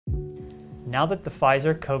Now that the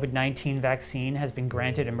Pfizer COVID-19 vaccine has been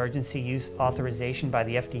granted emergency use authorization by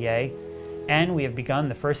the FDA, and we have begun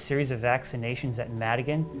the first series of vaccinations at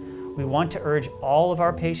Madigan, we want to urge all of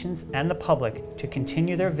our patients and the public to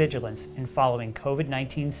continue their vigilance in following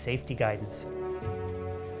COVID-19 safety guidance.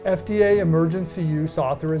 FDA emergency use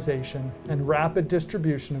authorization and rapid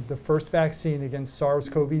distribution of the first vaccine against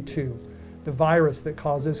SARS-CoV-2, the virus that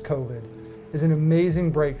causes COVID, is an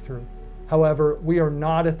amazing breakthrough. However, we are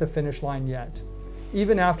not at the finish line yet.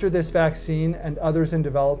 Even after this vaccine and others in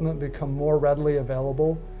development become more readily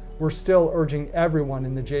available, we're still urging everyone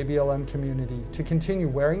in the JBLM community to continue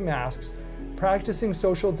wearing masks, practicing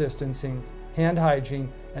social distancing, hand hygiene,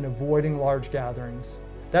 and avoiding large gatherings.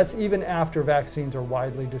 That's even after vaccines are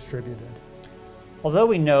widely distributed. Although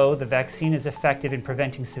we know the vaccine is effective in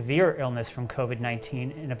preventing severe illness from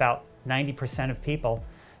COVID-19 in about 90% of people,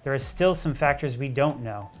 there are still some factors we don't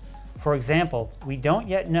know. For example, we don't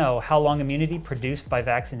yet know how long immunity produced by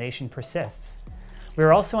vaccination persists. We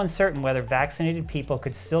are also uncertain whether vaccinated people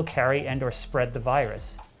could still carry and/or spread the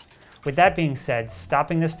virus. With that being said,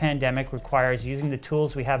 stopping this pandemic requires using the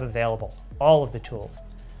tools we have available, all of the tools.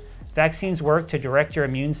 Vaccines work to direct your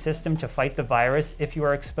immune system to fight the virus if you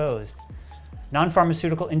are exposed.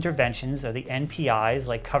 Non-pharmaceutical interventions, or the NPIs,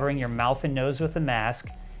 like covering your mouth and nose with a mask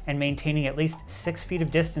and maintaining at least 6 feet of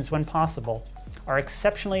distance when possible, are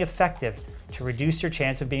exceptionally effective to reduce your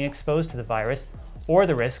chance of being exposed to the virus or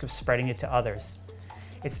the risk of spreading it to others.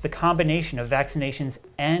 It's the combination of vaccinations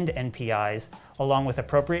and NPIs, along with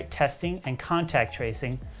appropriate testing and contact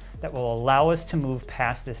tracing, that will allow us to move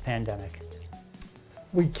past this pandemic.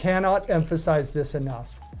 We cannot emphasize this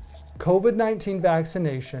enough. COVID-19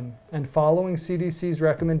 vaccination and following CDC's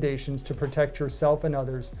recommendations to protect yourself and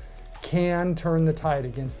others can turn the tide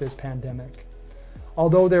against this pandemic.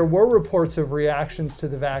 Although there were reports of reactions to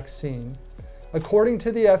the vaccine, according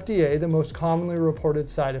to the FDA, the most commonly reported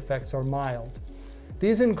side effects are mild.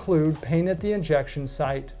 These include pain at the injection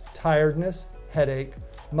site, tiredness, headache,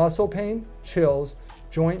 muscle pain, chills,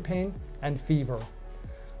 joint pain, and fever.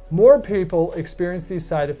 More people experience these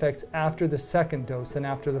side effects after the second dose than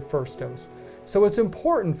after the first dose. So it's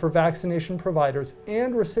important for vaccination providers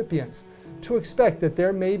and recipients to expect that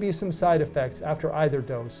there may be some side effects after either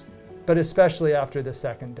dose, but especially after the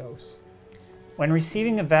second dose. When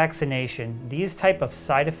receiving a vaccination, these type of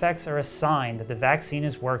side effects are a sign that the vaccine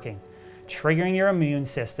is working, triggering your immune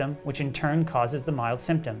system, which in turn causes the mild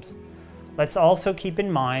symptoms. Let's also keep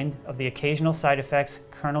in mind of the occasional side effects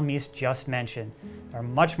Colonel Mease just mentioned. They are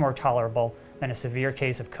much more tolerable than a severe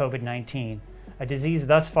case of COVID-19, a disease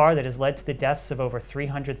thus far that has led to the deaths of over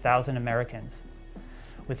 300,000 Americans.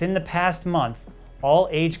 Within the past month, all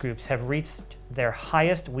age groups have reached their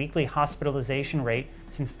highest weekly hospitalization rate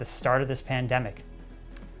since the start of this pandemic.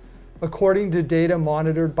 According to data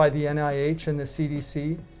monitored by the NIH and the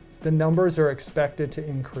CDC, the numbers are expected to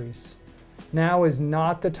increase. Now is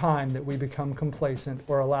not the time that we become complacent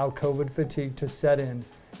or allow COVID fatigue to set in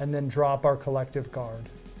and then drop our collective guard.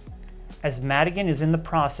 As Madigan is in the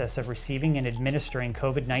process of receiving and administering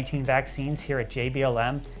COVID-19 vaccines here at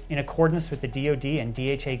JBLM in accordance with the DoD and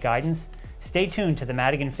DHA guidance, stay tuned to the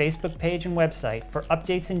Madigan Facebook page and website for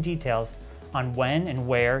updates and details on when and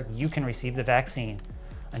where you can receive the vaccine.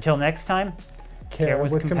 Until next time, care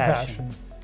with compassion.